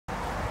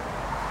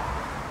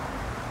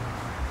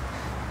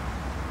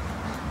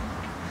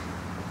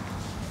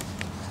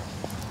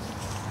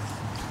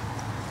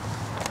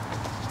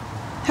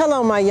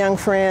Hello, my young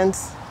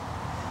friends.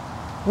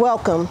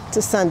 Welcome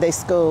to Sunday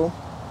School.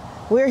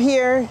 We're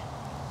here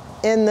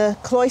in the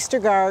cloister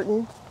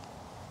garden,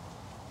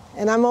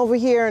 and I'm over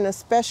here in a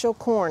special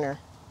corner.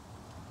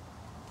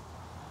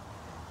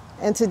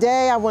 And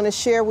today I want to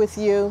share with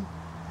you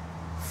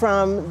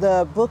from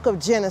the book of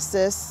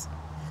Genesis,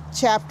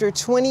 chapter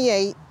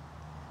 28,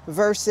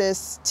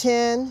 verses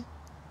 10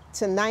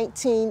 to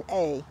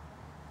 19a,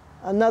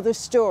 another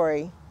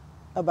story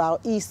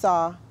about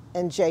Esau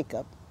and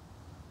Jacob.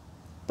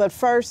 But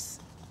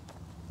first,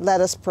 let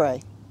us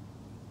pray.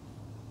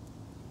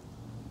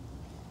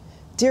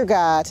 Dear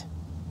God,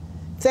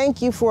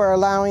 thank you for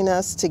allowing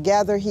us to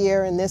gather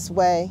here in this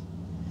way,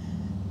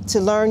 to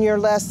learn your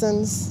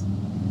lessons,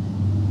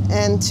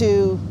 and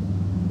to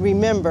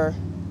remember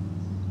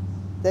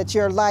that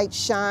your light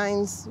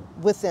shines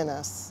within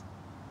us.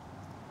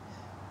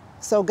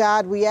 So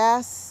God, we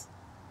ask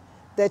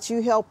that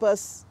you help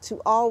us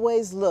to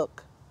always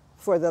look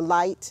for the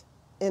light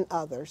in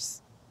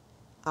others.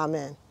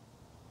 Amen.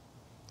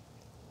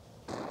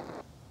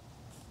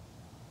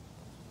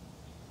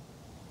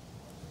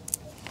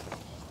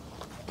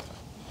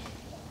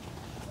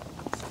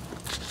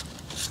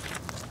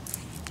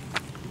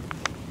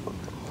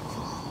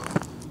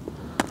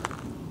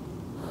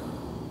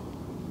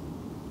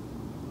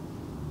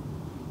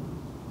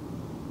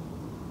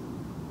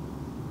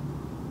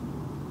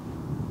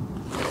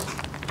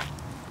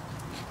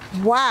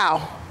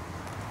 Wow,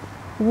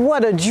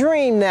 what a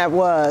dream that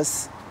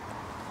was.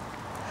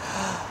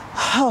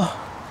 Oh,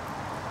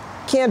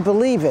 can't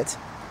believe it.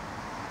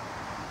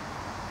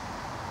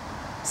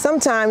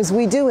 Sometimes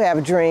we do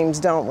have dreams,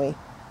 don't we?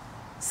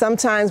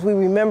 Sometimes we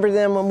remember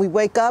them when we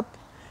wake up,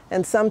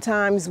 and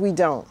sometimes we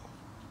don't.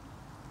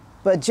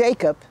 But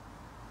Jacob,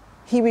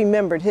 he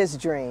remembered his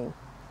dream.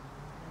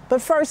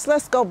 But first,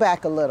 let's go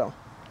back a little.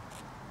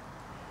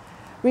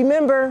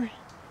 Remember,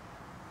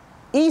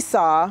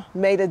 Esau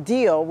made a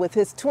deal with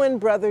his twin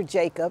brother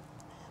Jacob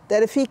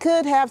that if he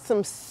could have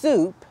some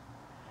soup,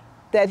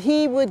 that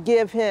he would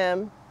give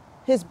him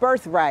his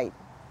birthright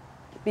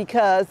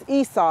because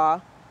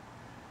Esau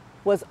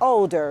was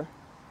older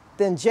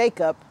than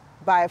Jacob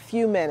by a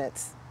few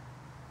minutes.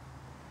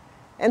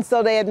 And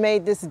so they had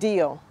made this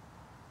deal.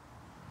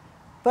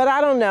 But I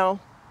don't know,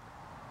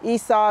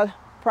 Esau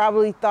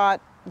probably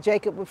thought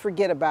Jacob would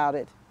forget about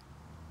it.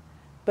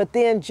 But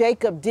then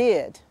Jacob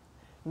did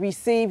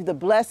receive the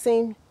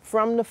blessing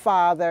from the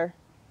father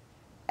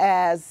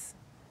as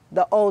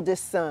the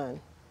oldest son.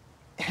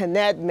 And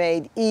that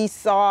made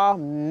Esau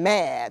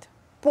mad.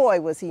 Boy,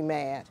 was he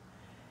mad.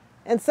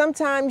 And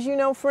sometimes, you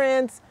know,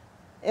 friends,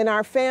 in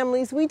our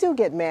families, we do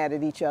get mad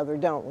at each other,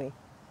 don't we?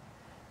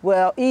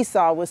 Well,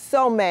 Esau was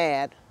so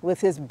mad with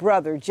his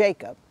brother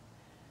Jacob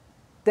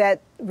that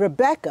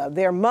Rebekah,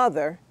 their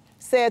mother,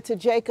 said to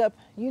Jacob,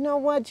 you know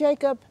what,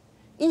 Jacob?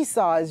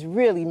 Esau is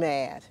really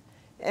mad.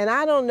 And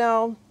I don't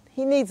know,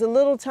 he needs a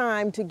little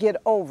time to get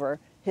over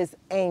his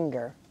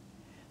anger.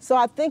 So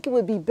I think it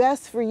would be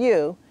best for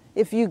you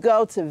if you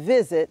go to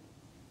visit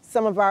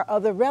some of our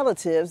other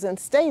relatives and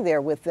stay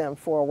there with them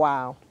for a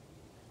while.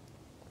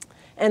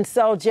 And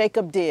so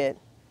Jacob did.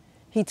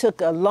 He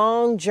took a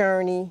long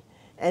journey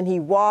and he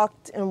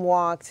walked and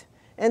walked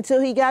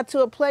until he got to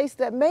a place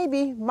that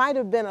maybe might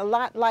have been a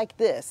lot like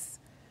this,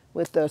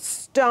 with the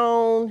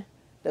stone,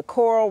 the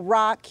coral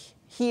rock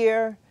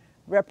here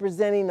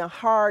representing a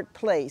hard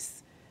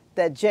place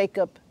that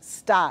Jacob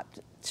stopped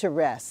to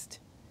rest.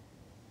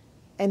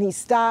 And he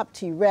stopped,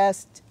 he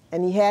rested,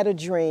 and he had a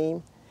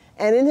dream.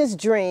 And in his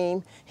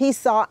dream, he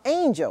saw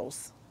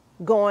angels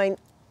going.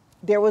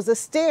 There was a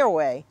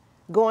stairway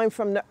going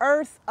from the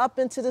earth up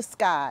into the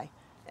sky.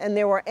 And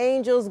there were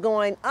angels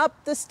going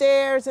up the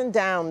stairs and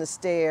down the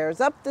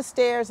stairs, up the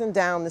stairs and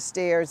down the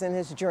stairs in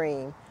his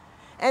dream.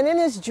 And in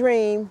his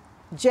dream,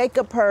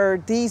 Jacob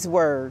heard these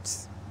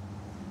words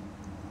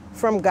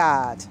from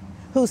God,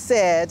 who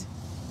said,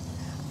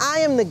 I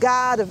am the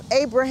God of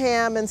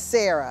Abraham and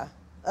Sarah,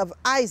 of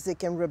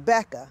Isaac and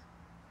Rebekah.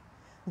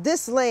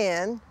 This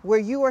land where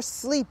you are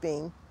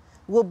sleeping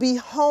will be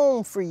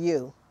home for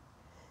you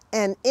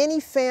and any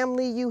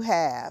family you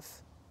have,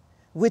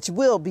 which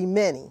will be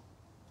many.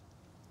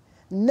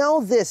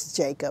 Know this,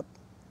 Jacob,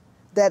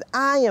 that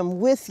I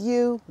am with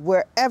you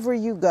wherever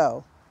you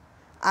go.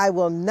 I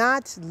will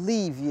not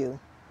leave you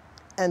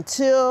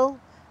until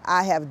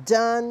I have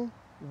done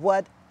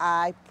what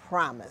I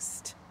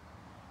promised.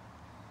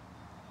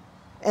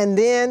 And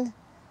then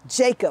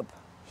Jacob,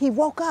 he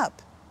woke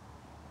up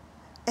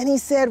and he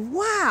said,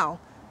 wow,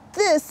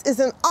 this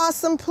is an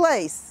awesome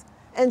place.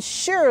 And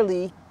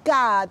surely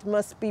God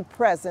must be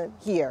present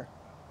here.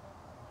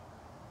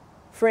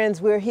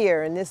 Friends, we're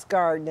here in this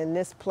garden, in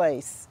this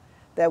place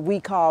that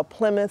we call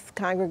Plymouth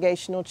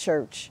Congregational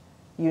Church,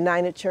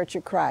 United Church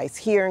of Christ,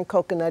 here in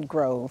Coconut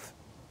Grove.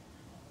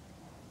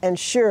 And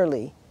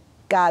surely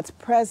God's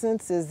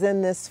presence is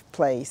in this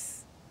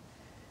place.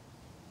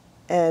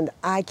 And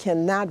I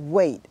cannot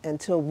wait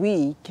until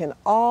we can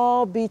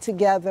all be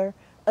together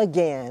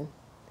again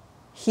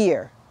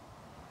here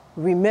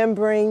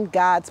remembering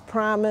God's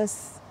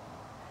promise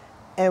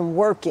and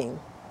working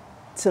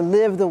to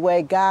live the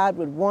way God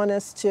would want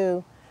us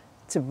to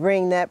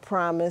bring that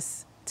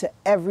promise to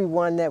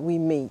everyone that we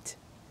meet,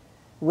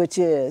 which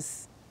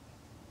is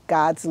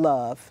God's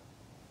love.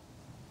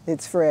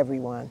 It's for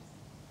everyone.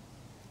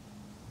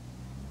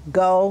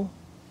 Go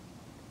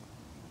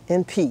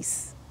in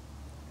peace.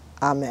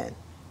 Amen.